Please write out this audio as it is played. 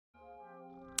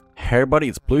Hey everybody,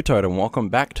 it's BlueToad and welcome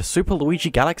back to Super Luigi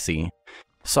Galaxy.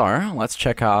 So, let's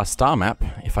check our star map,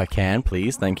 if I can,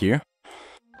 please, thank you.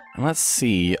 And let's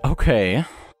see, okay,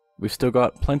 we've still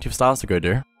got plenty of stars to go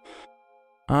do.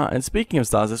 And speaking of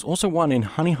stars, there's also one in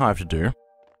Honey Hive to do.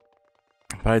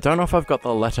 But I don't know if I've got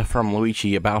the letter from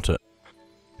Luigi about it.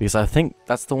 Because I think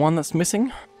that's the one that's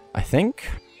missing, I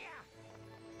think.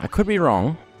 I could be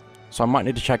wrong, so I might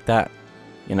need to check that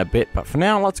in a bit, but for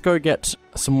now, let's go get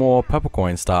some more purple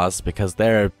coin stars, because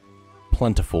they're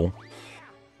plentiful.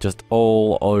 Just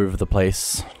all over the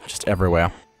place, just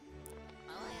everywhere.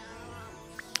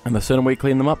 And the sooner we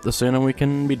clean them up, the sooner we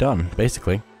can be done,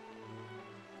 basically.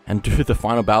 And do the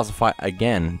final Bowser fight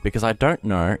again, because I don't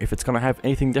know if it's going to have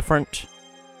anything different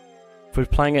if we're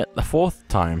playing it the fourth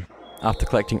time, after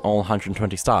collecting all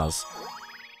 120 stars.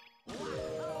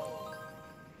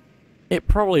 It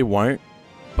probably won't,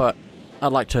 but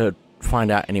I'd like to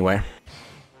find out anyway.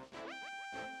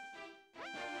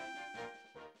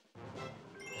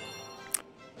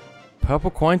 Purple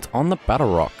coins on the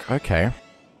battle rock, okay.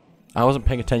 I wasn't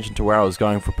paying attention to where I was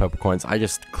going for purple coins, I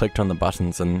just clicked on the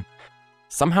buttons and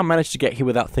somehow managed to get here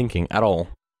without thinking at all.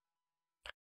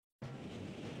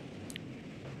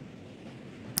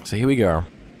 So here we go.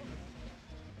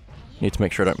 Need to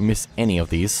make sure I don't miss any of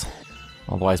these,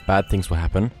 otherwise bad things will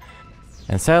happen.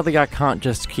 And sadly I can't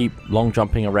just keep long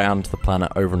jumping around the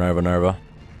planet over and over and over,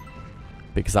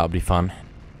 because that would be fun.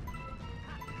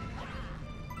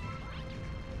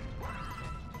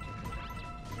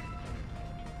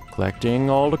 Collecting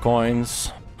all the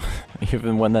coins,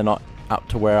 even when they're not up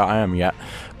to where I am yet.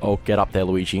 Oh, get up there,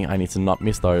 Luigi, I need to not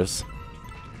miss those.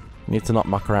 Need to not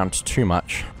muck around too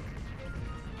much.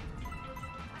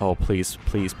 Oh, please,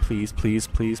 please, please, please,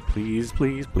 please, please,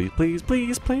 please, please, please,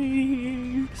 please,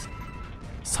 please.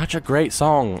 Such a great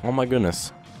song, oh my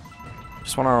goodness.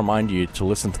 Just want to remind you to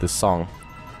listen to this song.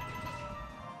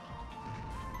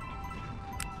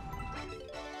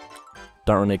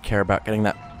 Don't really care about getting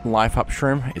that life up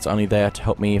shroom. It's only there to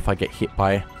help me if I get hit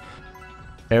by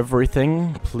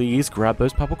everything. Please grab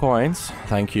those purple coins.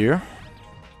 Thank you.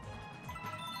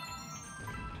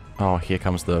 Oh, here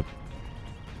comes the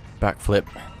backflip.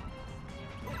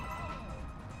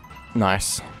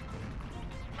 Nice.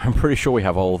 I'm pretty sure we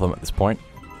have all of them at this point.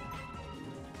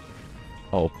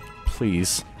 Oh,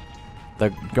 please.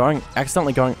 They're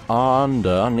accidentally going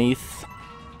underneath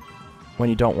when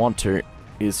you don't want to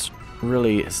is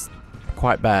really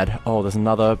quite bad. Oh, there's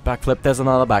another backflip, there's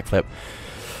another backflip.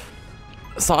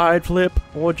 Side flip,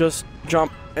 or just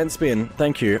jump and spin.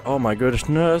 Thank you. Oh my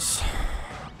goodness.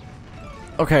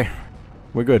 Okay,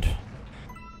 we're good.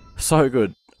 So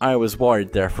good. I was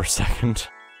worried there for a second,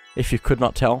 if you could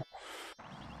not tell.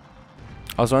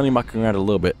 I was only mucking around a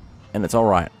little bit, and it's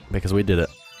alright, because we did it.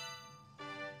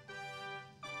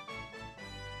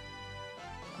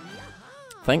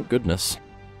 Thank goodness.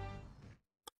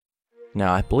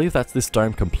 Now, I believe that's this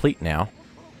dome complete now,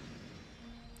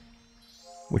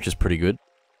 which is pretty good.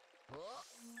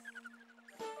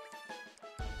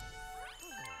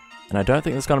 And I don't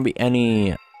think there's going to be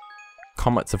any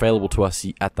comets available to us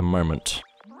at the moment,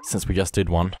 since we just did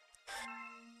one.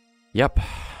 Yep,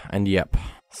 and yep.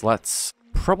 So let's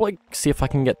probably see if I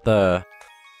can get the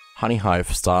Honey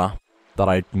Hive star that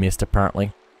I missed,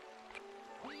 apparently.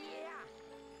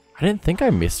 I didn't think I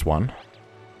missed one.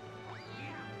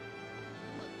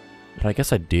 But I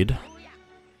guess I did.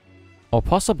 Or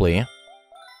possibly...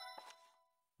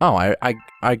 Oh,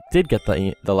 I did get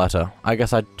the letter. I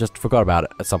guess I just forgot about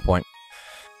it at some point.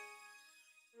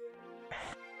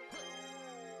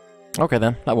 Okay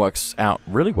then, that works out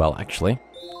really well, actually.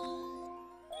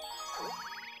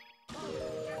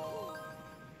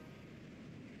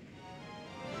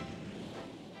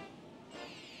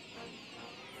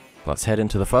 Let's head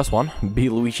into the first one. B.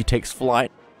 Luigi takes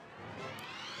flight.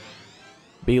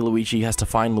 B. Luigi has to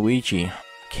find Luigi.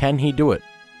 Can he do it?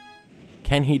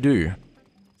 Can he do?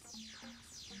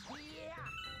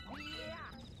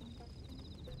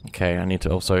 Okay, I need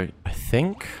to also, I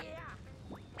think...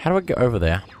 How do I get over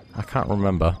there? I can't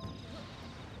remember.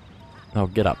 Oh,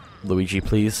 get up, Luigi,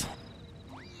 please.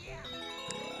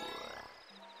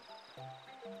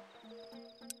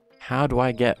 How do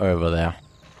I get over there?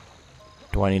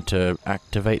 Do I need to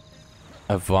activate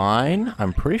a vine?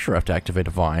 I'm pretty sure I have to activate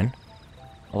a vine.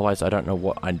 Otherwise, I don't know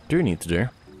what I do need to do.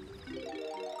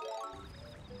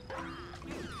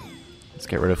 Let's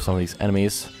get rid of some of these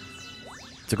enemies.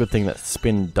 It's a good thing that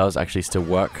spin does actually still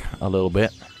work a little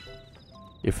bit.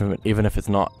 Even if it's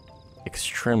not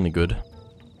extremely good.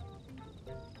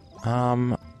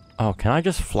 Oh, can I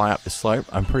just fly up this slope?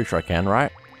 I'm pretty sure I can,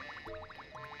 right?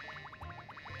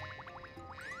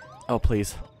 Oh,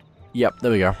 please. Yep,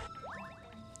 there we go.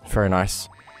 Very nice.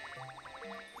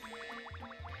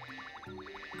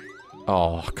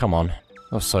 Oh, come on.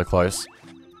 That was so close.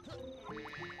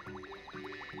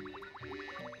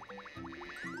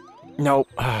 Nope.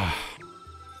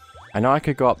 I know I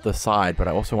could go up the side, but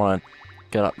I also want to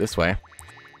get up this way.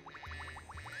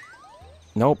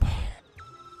 Nope.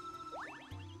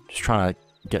 Just trying to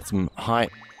get some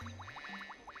height.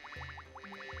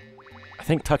 I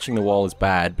think touching the wall is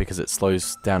bad because it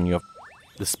slows down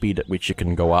the speed at which you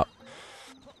can go up.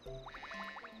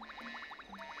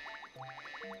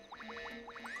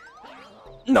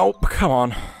 Nope, come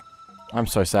on. I'm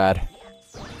so sad.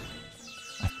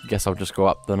 I guess I'll just go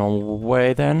up the normal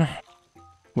way then.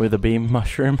 With a beam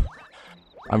mushroom.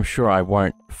 I'm sure I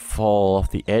won't fall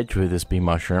off the edge with this beam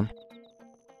mushroom.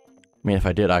 I mean, if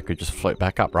I did, I could just float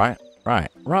back up, right?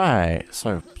 Right.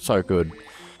 So good.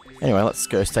 Anyway, let's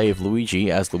go save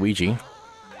Luigi as Luigi.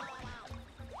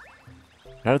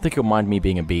 I don't think he'll mind me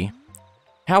being a bee.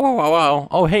 How?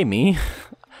 Oh, hey, me.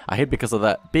 I hid because of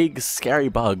that big, scary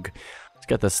bug. Let's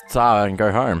get the star and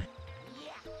go home.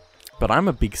 But I'm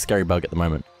a big, scary bug at the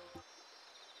moment.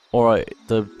 Or,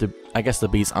 I guess the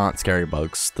bees aren't scary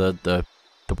bugs. The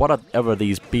whatever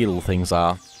these beetle things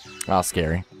are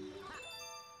scary.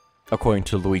 According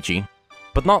to Luigi.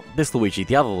 But not this Luigi,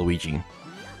 the other Luigi.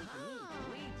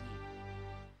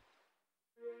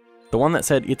 The one that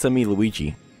said, "It's a me,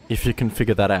 Luigi," if you can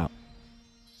figure that out.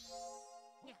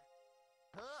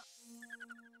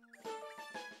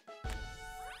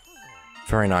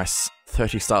 Very nice.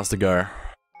 30 stars to go.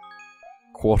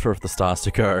 Quarter of the stars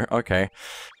to go. Okay.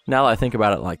 Now that I think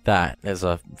about it like that, there's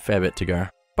a fair bit to go.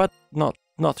 But not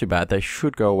too bad. They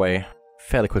should go away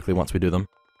fairly quickly once we do them.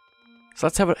 So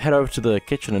let's head over to the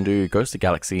kitchen and do Ghost of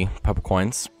Galaxy purple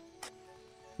coins.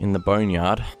 In the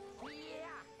boneyard.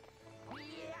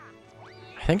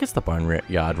 I think it's the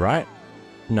boneyard, right?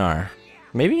 No.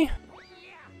 Maybe?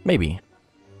 Maybe.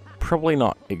 Probably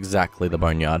not exactly the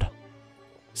boneyard.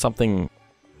 Something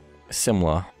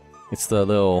similar. It's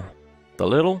the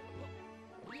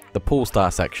pool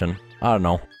star section. I don't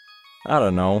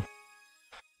know.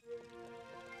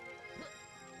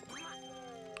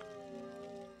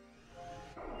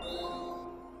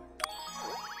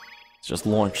 Let's just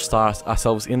launch stars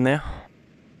ourselves in there.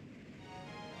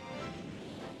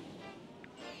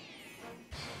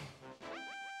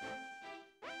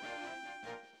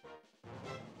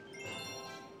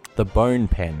 The bone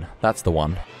pen. That's the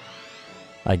one.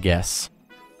 I guess.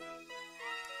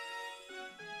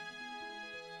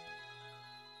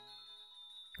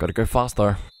 Gotta go fast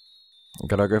though.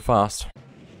 Gotta go fast.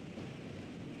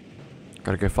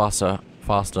 Gotta go faster.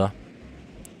 Faster.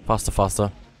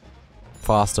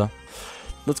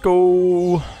 Let's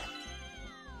go!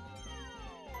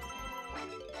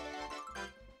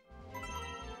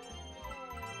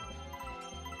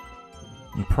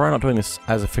 I'm probably not doing this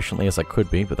as efficiently as I could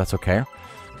be, but that's okay.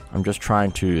 I'm just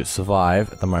trying to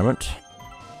survive at the moment.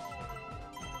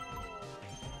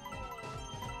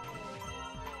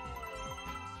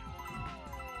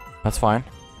 That's fine.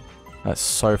 That's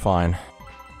so fine.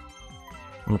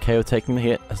 I'm okay with taking the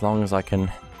hit as long as I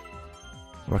can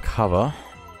recover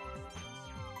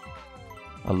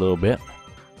a little bit.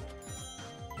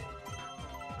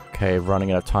 Okay,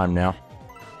 running out of time now.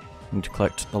 Need to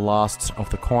collect the last of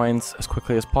the coins as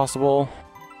quickly as possible.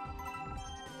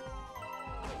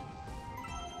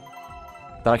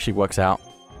 That actually works out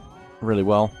really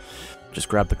well. Just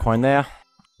grab the coin there.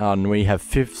 And we have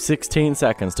 16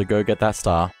 seconds to go get that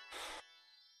star.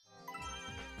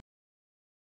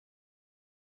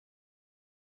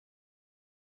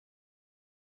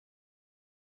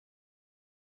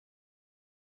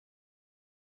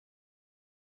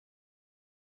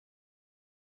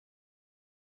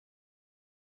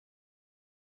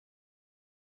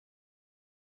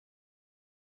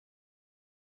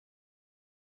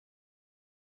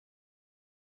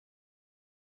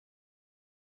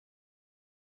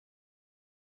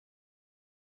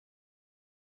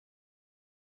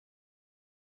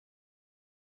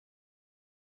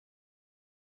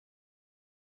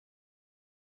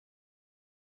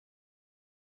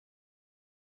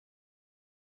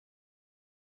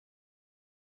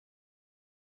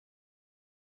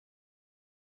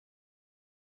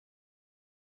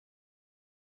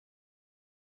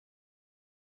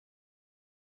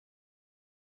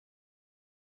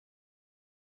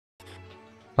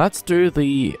 Let's do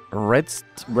the red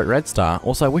star.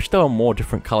 Also, I wish there were more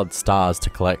different colored stars to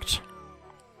collect.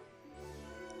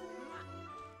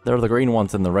 There are the green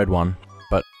ones and the red one,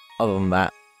 but other than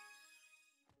that,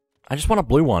 I just want a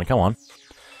blue one, come on.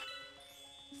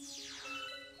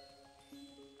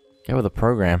 Get with the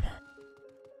program.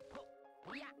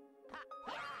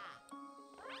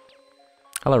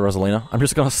 Hello, Rosalina. I'm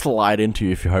just gonna slide into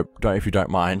you if you don't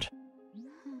mind.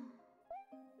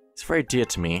 It's very dear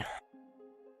to me.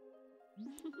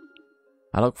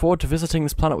 I look forward to visiting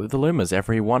this planet with the Lumas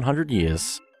every 100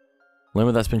 years.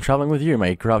 Luma that's been traveling with you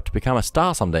may grow up to become a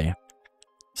star someday.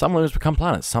 Some Lumas become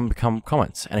planets, some become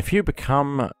comets, and a few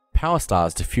become power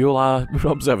stars to fuel our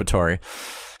observatory.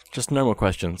 Just no more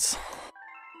questions.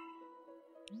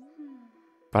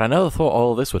 But I never thought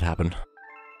all of this would happen.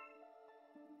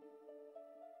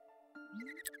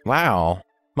 Wow,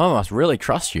 Mama must really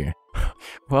trust you.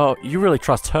 Well, you really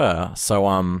trust her,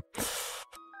 so,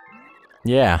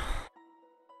 yeah.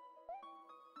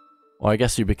 Well, I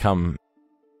guess you become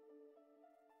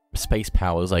space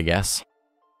powers, I guess,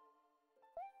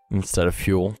 instead of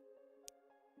fuel.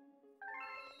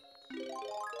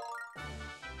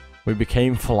 We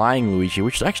became Flying Luigi,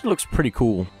 which actually looks pretty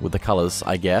cool with the colors,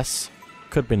 I guess.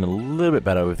 Could have been a little bit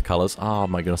better with the colors. Oh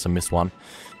my goodness, I missed one.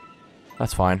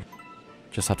 That's fine.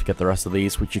 Just have to get the rest of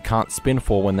these, which you can't spin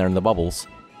for when they're in the bubbles.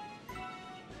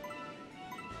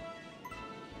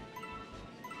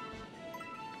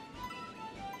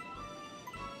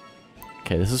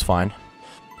 Okay, this is fine.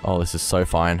 Oh, this is so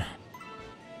fine.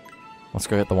 Let's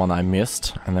go get the one that I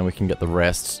missed, and then we can get the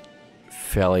rest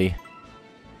fairly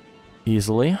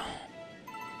easily.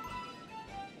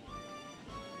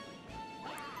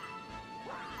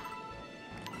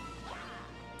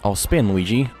 Oh, spin,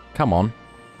 Luigi. Come on.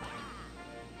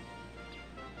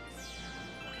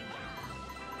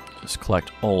 Just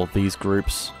collect all of these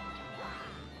groups.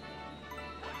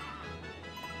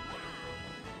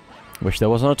 Wish there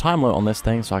wasn't a time limit on this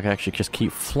thing so I could actually just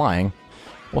keep flying.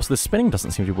 Also, the spinning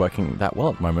doesn't seem to be working that well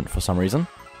at the moment for some reason.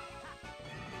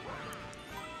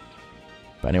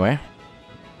 But anyway,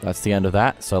 that's the end of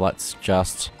that, so let's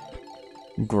just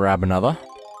grab another.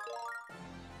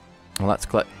 And let's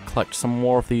collect some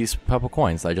more of these purple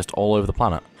coins. They're just all over the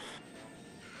planet.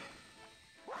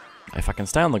 If I can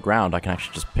stay on the ground, I can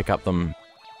actually just pick up them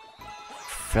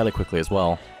fairly quickly as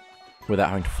well, without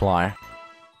having to fly.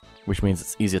 Which means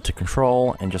it's easier to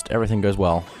control, and just everything goes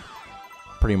well.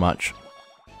 Pretty much.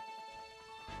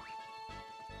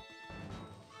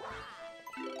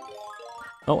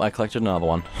 Oh, I collected another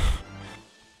one.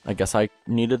 I guess I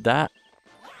needed that.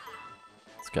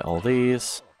 Let's get all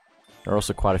these. There are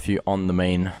also quite a few on the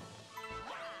main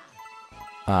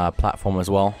platform as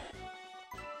well.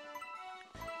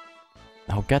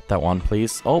 I'll get that one,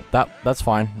 please. Oh, that's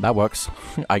fine. That works,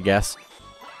 I guess.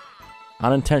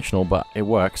 Unintentional, but it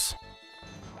works.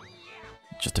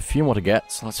 Just a few more to get,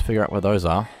 so let's figure out where those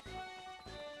are.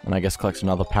 And I guess collect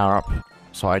another power-up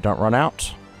so I don't run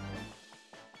out.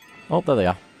 Oh, there they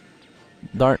are.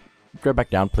 Don't go back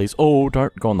down, please. Oh,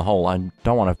 don't go in the hole. I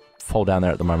don't want to fall down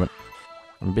there at the moment.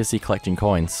 I'm busy collecting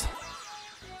coins.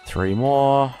 3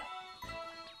 more.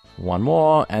 1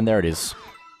 more, and there it is.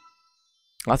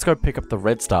 Let's go pick up the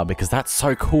red star because that's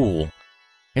so cool.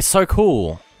 It's so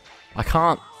cool. I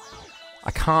can't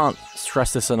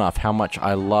stress this enough how much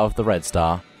I love the red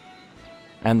star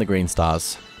and the green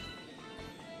stars.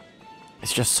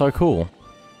 It's just so cool.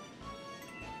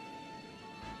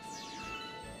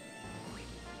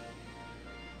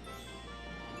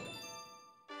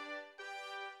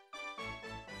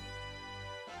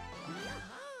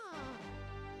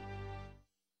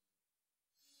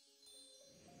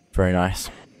 Very nice.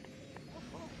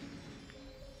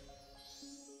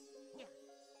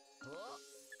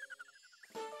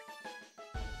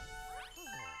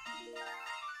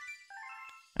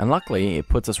 And luckily, it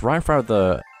puts us right in front of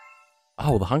the...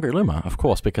 Oh, the Hungry Luma, of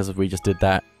course, because we just did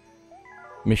that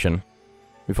mission.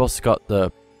 We've also got the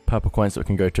purple coins that we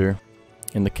can go to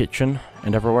in the kitchen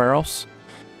and everywhere else.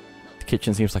 The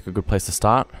kitchen seems like a good place to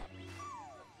start.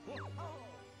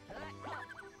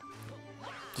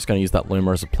 Just gonna use that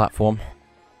Luma as a platform.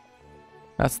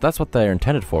 That's what they're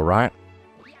intended for, right?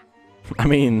 I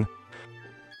mean,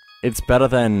 it's better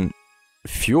than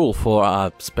fuel for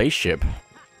our spaceship.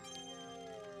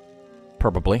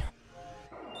 Probably.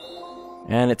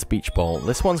 And it's Beach Ball.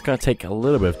 This one's gonna take a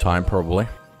little bit of time, probably.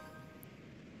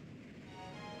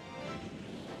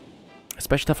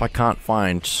 Especially if I can't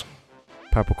find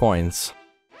purple coins.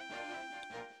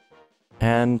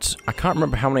 And I can't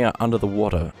remember how many are under the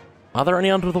water. Are there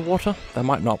any under the water? There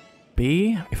might not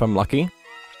be, if I'm lucky.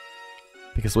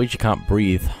 Because Luigi can't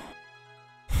breathe.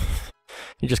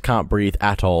 He just can't breathe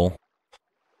at all.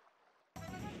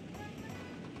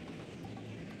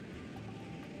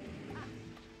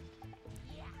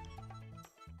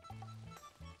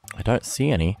 I don't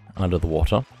see any under the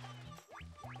water.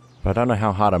 But I don't know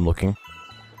how hard I'm looking.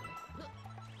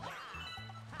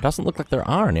 It doesn't look like there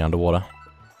are any underwater.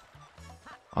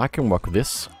 I can work with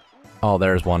this. Oh,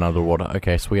 there's one underwater.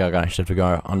 Okay, so we are going to have to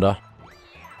go under.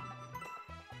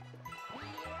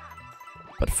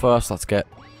 But first, let's get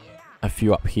a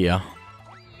few up here.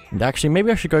 And actually,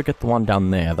 maybe I should go get the one down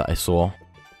there that I saw.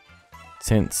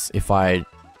 Since if I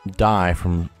die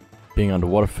from being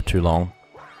underwater for too long,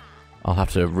 I'll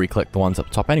have to re-collect the ones up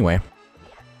top anyway.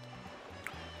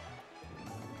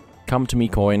 Come to me,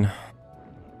 coin.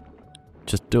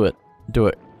 Just do it. Do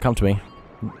it. Come to me.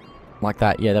 Like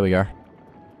that. Yeah, there we go.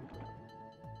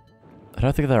 I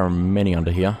don't think there are many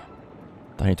under here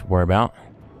that I need to worry about.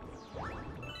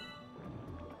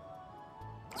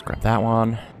 Let's grab that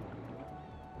one.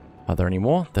 Are there any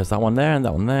more? There's that one there and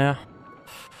that one there.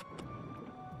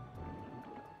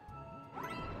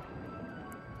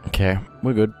 Okay,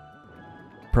 we're good.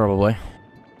 Probably.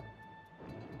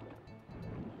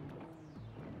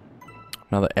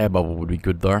 Another air bubble would be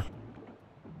good though.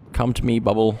 Come to me,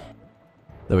 bubble.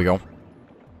 There we go.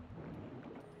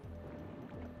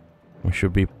 We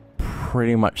should be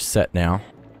pretty much set now.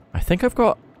 I think I've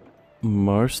got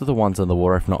most of the ones in the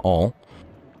water, if not all.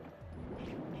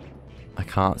 I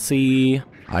can't see.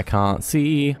 I can't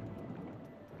see.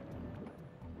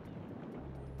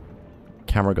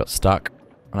 Camera got stuck.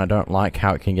 And I don't like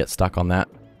how it can get stuck on that.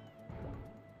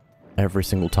 Every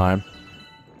single time.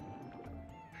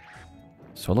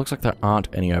 So it looks like there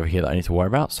aren't any over here that I need to worry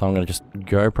about. So I'm going to just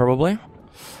go probably.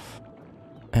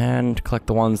 And collect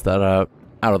the ones that are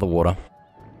out of the water.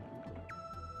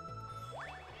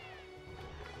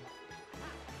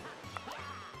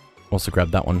 Also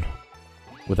grab that one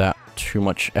without too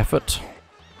much effort.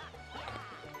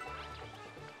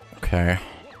 Okay.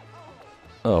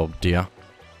 Oh dear.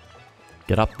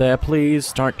 Get up there,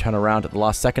 please. Don't turn around at the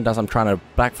last second as I'm trying to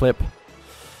backflip.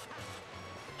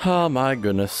 Oh my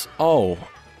goodness. Oh,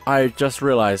 I just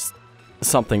realized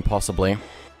something possibly.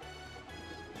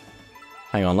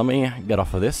 Hang on, let me get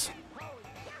off of this.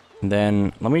 And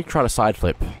then let me try to side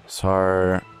flip.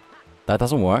 So that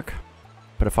doesn't work.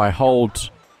 But if I hold...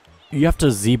 You have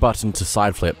to Z button to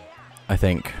side flip, I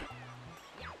think.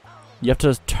 You have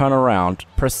to turn around,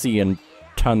 press C and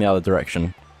turn the other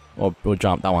direction. Or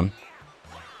jump, that one.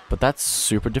 But that's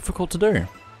super difficult to do.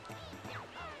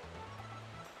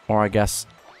 Or I guess...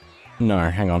 No,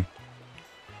 hang on.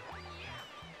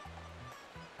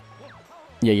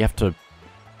 Yeah, you have to...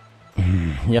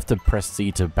 you have to press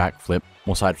C to backflip,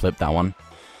 or side flip that one.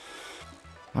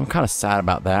 I'm kind of sad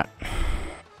about that.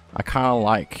 I kind of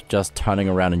like just turning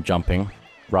around and jumping,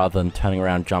 rather than turning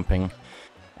around, jumping,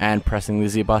 and pressing the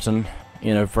Z button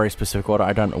in a very specific order.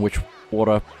 I don't know which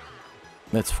order.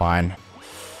 It's fine.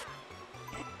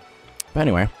 But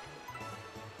anyway,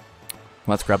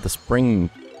 let's grab the spring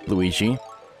Luigi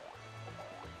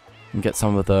and get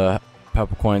some of the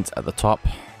purple coins at the top.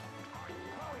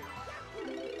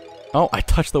 Oh, I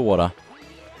touched the water.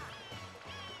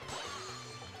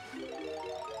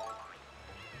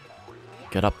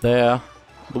 Get up there.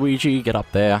 Luigi, get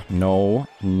up there. No,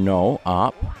 no,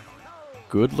 up.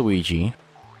 Good, Luigi.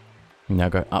 Now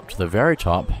go up to the very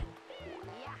top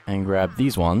and grab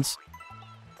these ones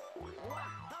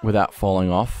without falling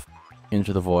off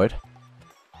into the void.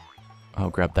 Oh,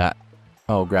 grab that.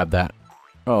 Oh, grab that.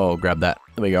 Oh, grab that.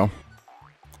 There we go.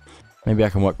 Maybe I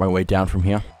can work my way down from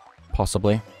here.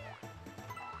 Possibly.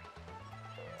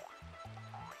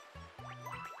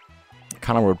 I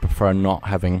kind of would prefer not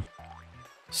having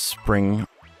spring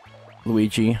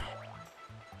Luigi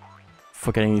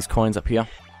for getting these coins up here.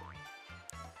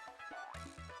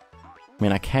 I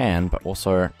mean, I can, but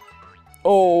also...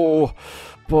 Oh!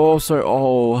 But also,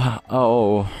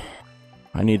 oh,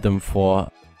 I need them for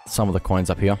some of the coins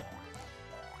up here.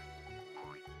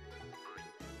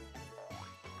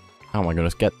 Oh my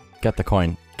goodness, get the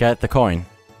coin. Get the coin.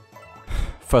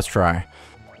 First try.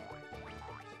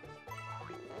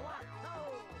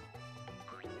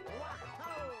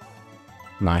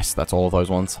 Nice, that's all of those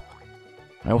ones.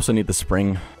 I also need the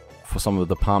spring for some of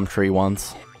the palm tree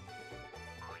ones.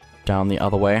 Down the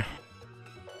other way.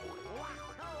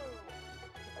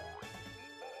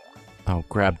 I'll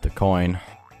grab the coin.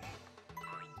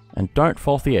 And don't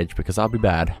fall off the edge because I'll be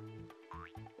bad.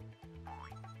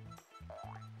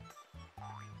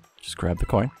 Just grab the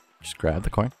coin. Just grab the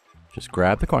coin. Just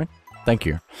grab the coin. Thank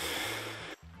you.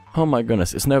 Oh my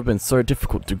goodness, it's never been so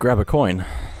difficult to grab a coin.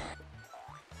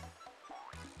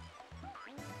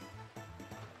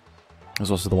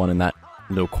 There's also the one in that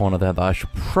little corner there that I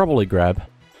should probably grab.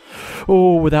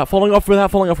 Oh, without falling off,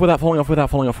 without falling off, without falling off, without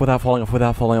falling off, without falling off,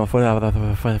 without falling off,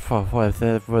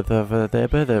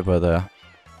 without...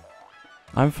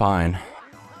 I'm fine.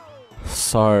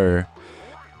 So...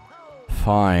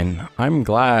 fine. I'm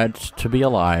glad to be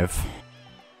alive.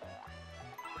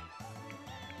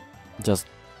 Just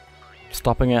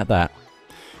stopping at that.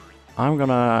 I'm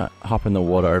gonna hop in the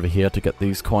water over here to get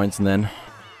these coins and then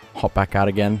hop back out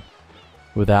again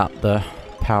without the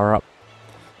power up.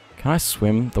 Can I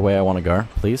swim the way I want to go,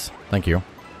 please? Thank you.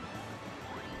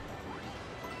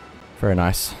 Very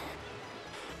nice.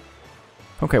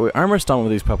 Okay, we're almost done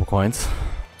with these purple coins.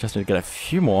 Just need to get a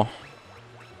few more.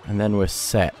 And then we're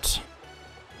set.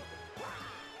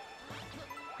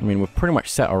 I mean, we're pretty much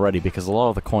set already because a lot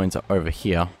of the coins are over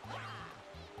here.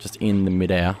 Just in the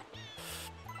midair.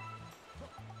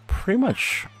 Pretty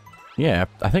much, yeah,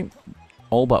 I think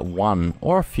all but one,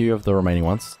 or a few of the remaining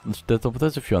ones.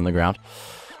 There's a few on the ground.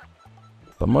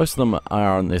 But most of them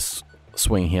are on this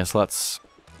swing here, so let's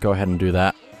go ahead and do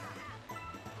that.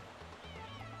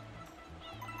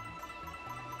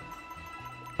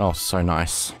 Oh, so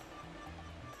nice.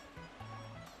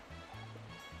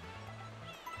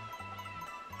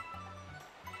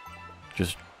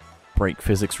 Just break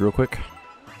physics real quick.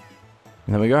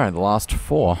 And there we go, the last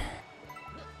 4.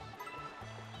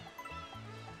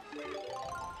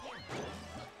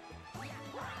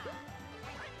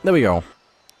 There we go.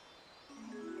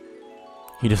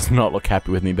 He does not look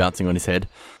happy with me bouncing on his head.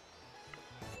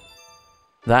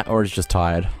 That, or he's just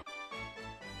tired.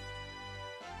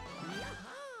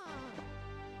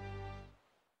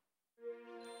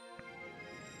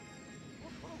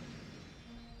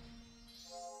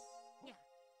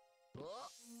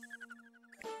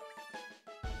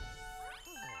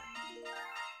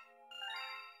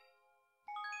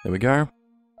 There we go.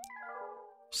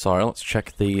 So let's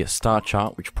check the star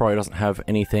chart, which probably doesn't have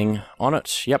anything on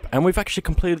it. Yep, and we've actually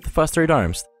completed the first 3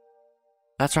 domes.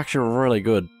 That's actually really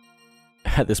good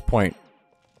at this point,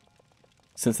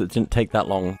 since it didn't take that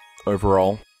long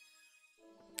overall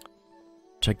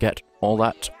to get all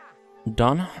that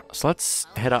done. So let's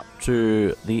head up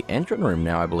to the engine room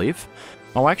now, I believe.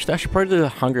 Oh, actually, I should probably do the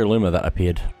Hungry Luma that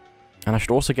appeared. And I should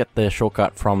also get the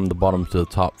shortcut from the bottom to the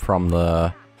top from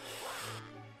the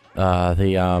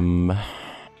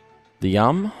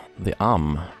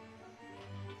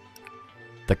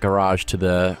garage to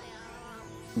the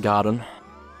garden.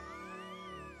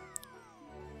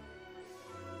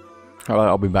 Alright,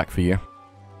 I'll be back for you.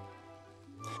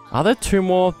 Are there 2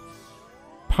 more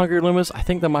Hungry Lumas? I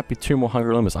think there might be 2 more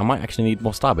Hungry Lumas. I might actually need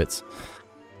more star bits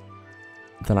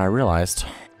than I realized.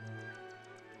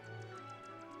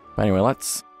 But anyway,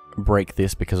 let's break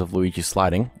this because of Luigi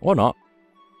sliding. Or not.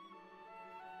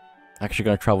 Actually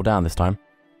gonna travel down this time.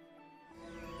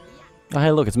 Oh,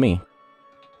 hey, look, it's me.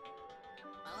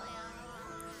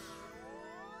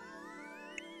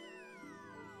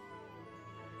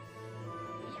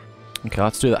 Okay,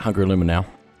 let's do that Hungry Luma now.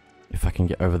 If I can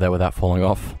get over there without falling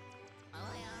off.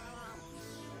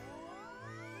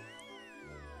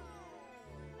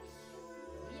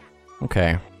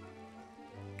 Okay.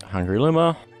 Hungry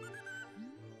Luma.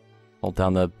 Hold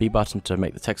down the B button to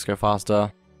make the text go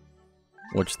faster.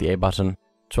 Or just the A button.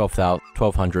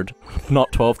 1200.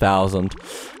 Not 12,000.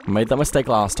 Made that mistake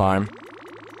last time.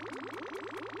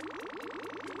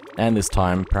 And this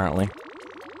time, apparently.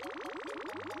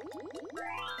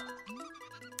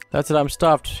 That's it, I'm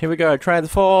stuffed. Here we go,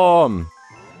 transform!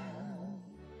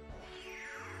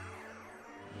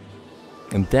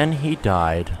 And then he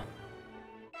died.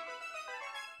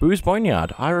 Boo's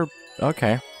Boneyard.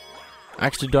 Okay.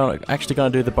 Actually gonna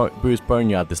do the Boo's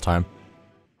Boneyard this time.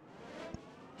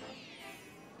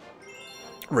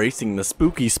 Racing the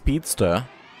spooky speedster.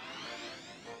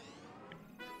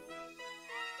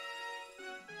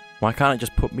 Why can't it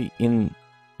just put me in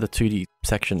the 2D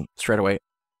section straight away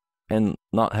and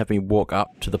not have me walk up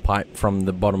to the pipe from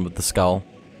the bottom of the skull?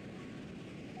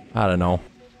 I don't know.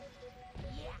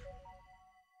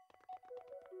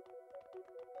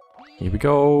 Here we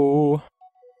go.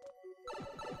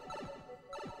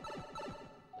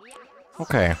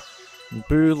 Okay.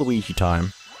 Boo Luigi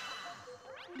time.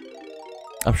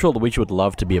 I'm sure Luigi would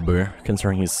love to be a Boo,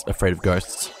 considering he's afraid of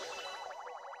ghosts.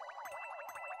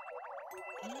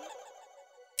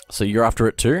 So you're after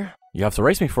it too? You have to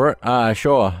race me for it?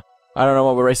 Sure. I don't know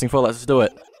what we're racing for, let's do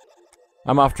it.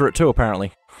 I'm after it too,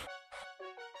 apparently.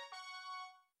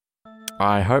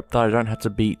 I hope that I don't have to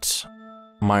beat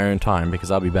my own time, because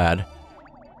that'll be bad.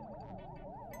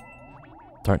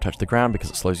 Don't touch the ground,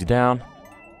 because it slows you down.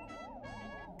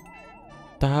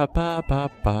 Da ba ba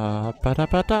ba ba da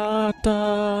ba da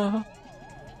da.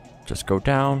 Just go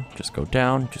down, just go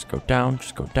down, just go down,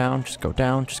 just go down, just go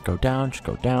down, just go down, just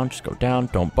go down, just go down,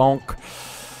 don't bonk.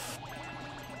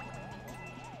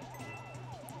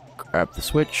 Grab the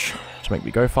switch to make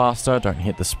me go faster, don't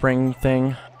hit the spring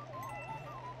thing.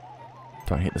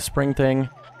 Don't hit the spring thing.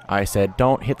 I said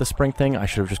don't hit the spring thing, I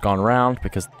should have just gone around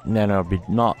because then it would be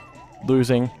not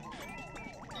losing.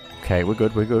 Okay, we're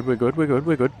good, we're good, we're good, we're good,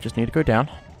 we're good. Just need to go down.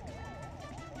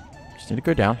 Just need to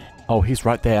go down. Oh, he's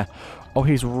right there. Oh,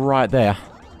 he's right there.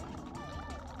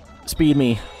 Speed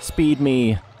me. Speed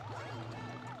me.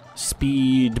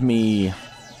 Speed me.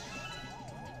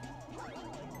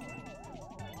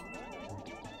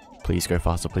 Please go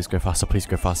faster, please go faster, please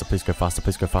go faster, please go faster,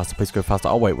 please go faster, please go faster.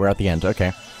 Oh wait, we're at the end,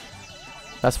 okay.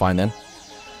 That's fine then.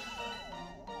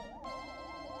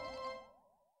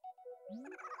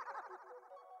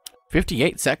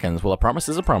 "58 seconds, well a promise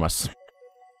is a promise."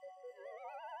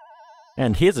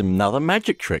 And here's another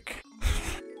magic trick.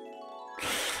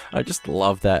 I just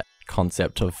love that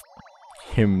concept of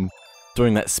him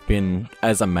doing that spin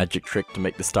as a magic trick to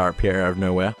make the star appear out of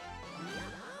nowhere.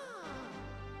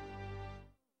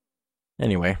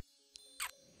 Anyway.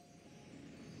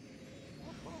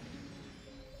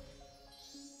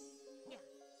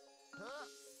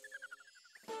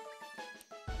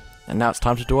 And now it's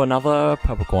time to do another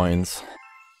purple coins.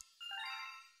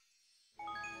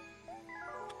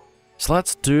 So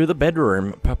let's do the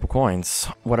bedroom purple coins,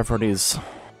 whatever it is.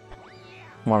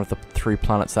 One of the 3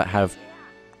 planets that have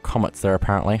comets there,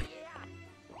 apparently.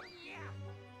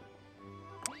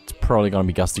 It's probably gonna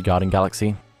be Gusty Garden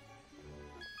Galaxy.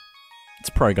 It's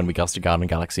probably gonna be Gusty Garden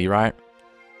Galaxy, right?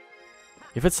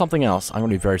 If it's something else, I'm gonna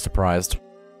be very surprised.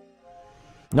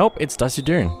 Nope, it's Dusty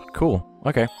Dune. Cool.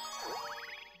 Okay.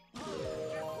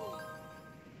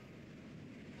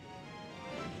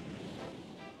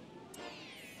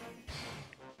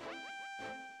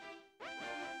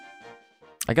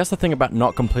 I guess the thing about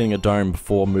not completing a dome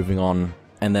before moving on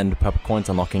and then the purple coins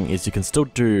unlocking is you can still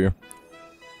do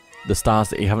the stars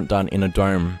that you haven't done in a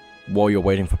dome while you're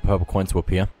waiting for purple coins to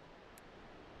appear.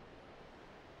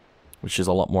 Which is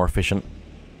a lot more efficient.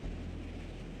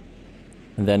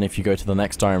 And then if you go to the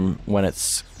next dome when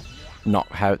it's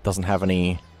doesn't have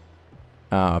any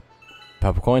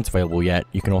purple coins available yet,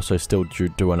 you can also still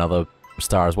do another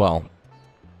star as well.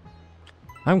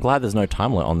 I'm glad there's no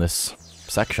time limit on this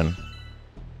section,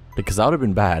 because that would have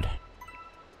been bad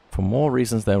for more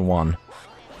reasons than one.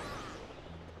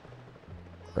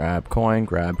 Grab coin,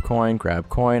 grab coin, grab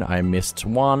coin. I missed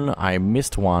one. I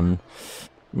missed one.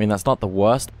 I mean, that's not the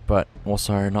worst, but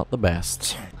also not the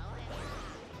best.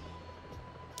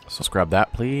 So let's grab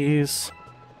that, please.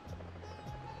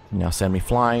 Now send me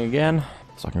flying again,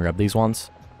 so I can grab these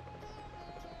ones.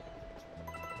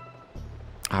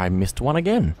 I missed one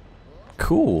again.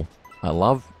 Cool. I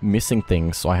love missing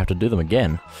things, so I have to do them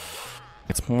again.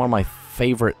 It's one of my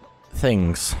favorite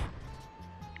things.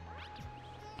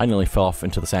 I nearly fell off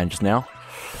into the sand just now.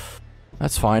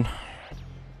 That's fine.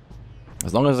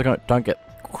 As long as I don't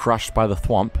get crushed by the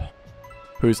thwomp,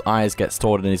 whose eyes get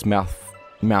stored in his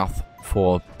mouth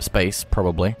for space,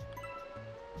 probably.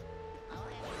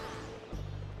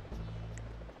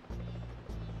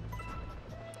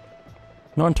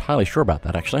 Not entirely sure about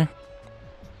that, actually.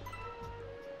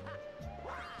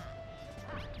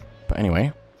 But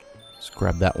anyway, let's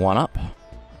grab that one up.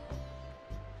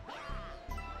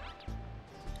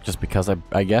 Just because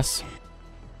I guess.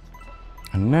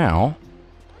 And now,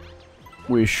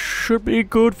 we should be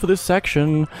good for this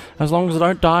section, as long as I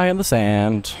don't die in the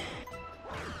sand.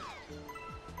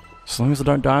 As long as I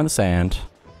don't die in the sand.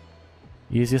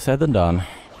 Easier said than done.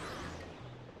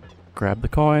 Grab the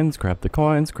coins, grab the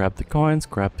coins, grab the coins,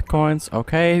 grab the coins.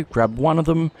 Okay, grab one of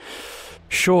them.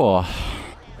 Sure.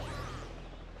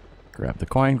 Grab the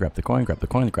coin, grab the coin, grab the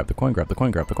coin, grab the coin, grab the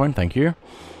coin, grab the coin, thank you.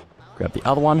 Grab the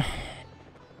other one.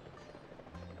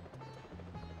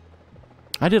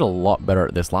 I did a lot better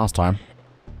at this last time.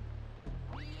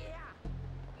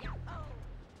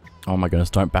 Oh my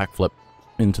goodness, don't backflip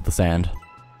into the sand.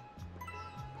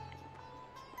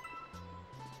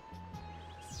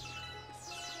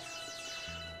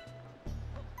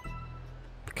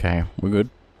 Okay, we're good.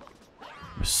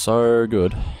 We're so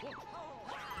good.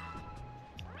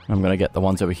 I'm gonna get the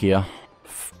ones over here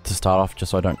to start off,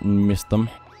 just so I don't miss them.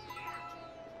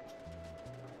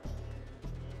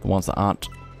 The ones that aren't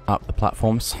up the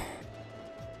platforms.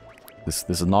 This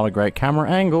is not a great camera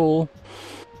angle.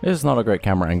 This is not a great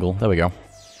camera angle. There we go.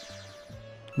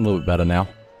 A little bit better now.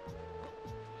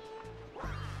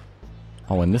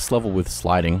 Oh, and this level with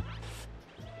sliding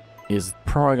is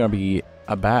probably gonna be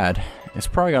a bad. It's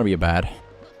probably gonna be a bad.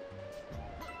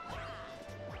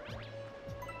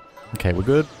 Okay, we're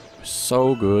good.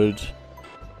 So good.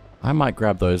 I might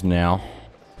grab those now,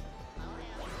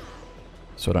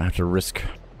 so I don't have to risk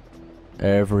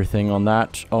everything on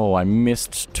that. Oh, I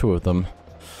missed 2 of them.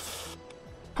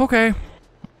 Okay,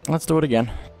 let's do it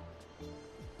again.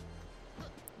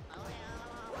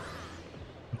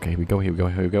 Okay, here we go, here we go,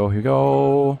 here we go, here we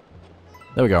go.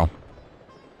 There we go.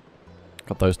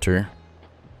 Got those two.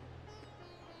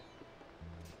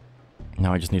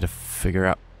 Now I just need to figure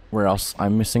out where else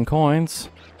I'm missing coins.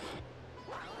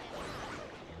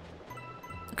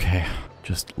 Okay,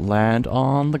 just land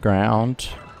on the ground.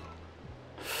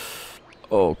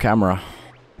 Oh, camera.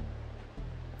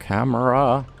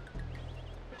 Camera.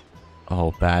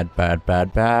 Oh, bad, bad,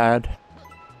 bad, bad.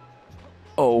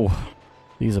 Oh,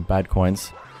 these are bad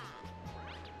coins.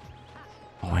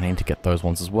 Oh, I need to get those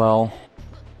ones as well.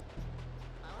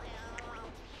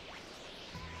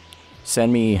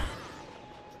 Send me.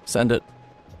 Send it.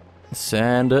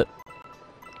 Send it.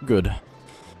 Good.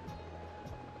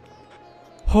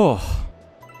 Oh.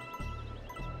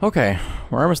 Okay,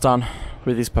 we're almost done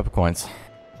with these pepper coins.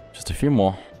 Just a few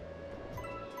more.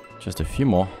 Just a few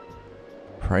more.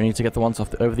 I need to get the ones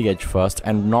over the edge first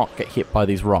and not get hit by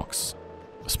these rocks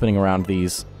spinning around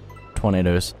these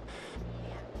tornadoes,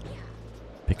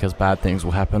 because bad things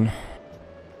will happen.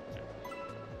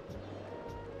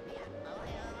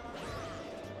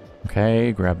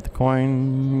 Okay, grab the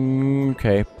coin.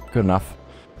 Okay, good enough.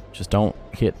 Just don't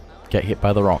get hit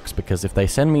by the rocks, because if they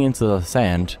send me into the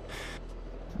sand,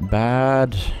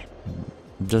 bad,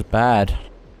 just bad.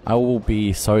 I will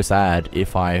be so sad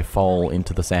if I fall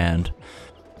into the sand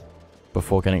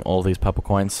before getting all these purple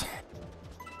coins.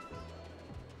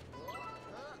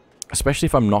 Especially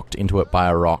if I'm knocked into it by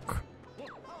a rock.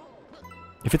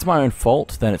 If it's my own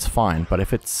fault, then it's fine, but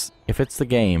if it's the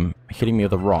game hitting me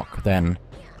with a rock, then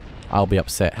I'll be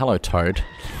upset. Hello, Toad.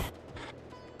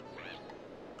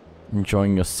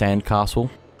 Enjoying your sandcastle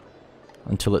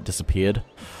until it disappeared.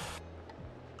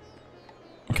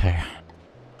 Okay.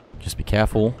 Just be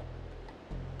careful.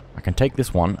 I can take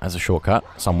this one as a shortcut,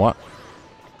 somewhat.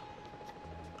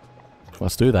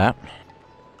 Let's do that.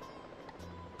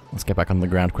 Let's get back on the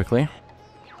ground quickly.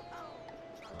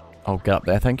 I'll get up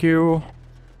there, thank you.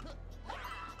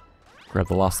 Grab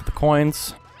the last of the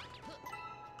coins.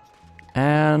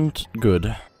 And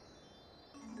good.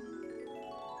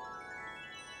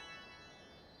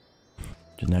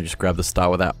 Now just grab the star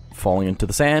without falling into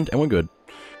the sand, and we're good.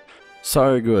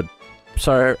 So good.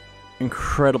 So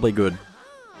incredibly good.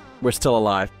 We're still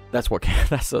alive. That's what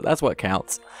that's what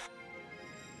counts.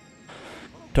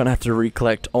 Don't have to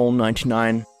recollect all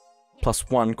 99 plus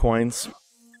 1 coins.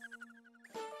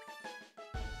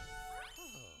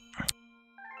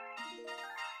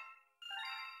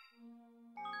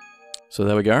 So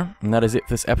there we go, and that is it for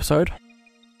this episode.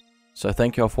 So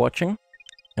thank you all for watching,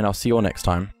 and I'll see you all next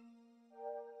time.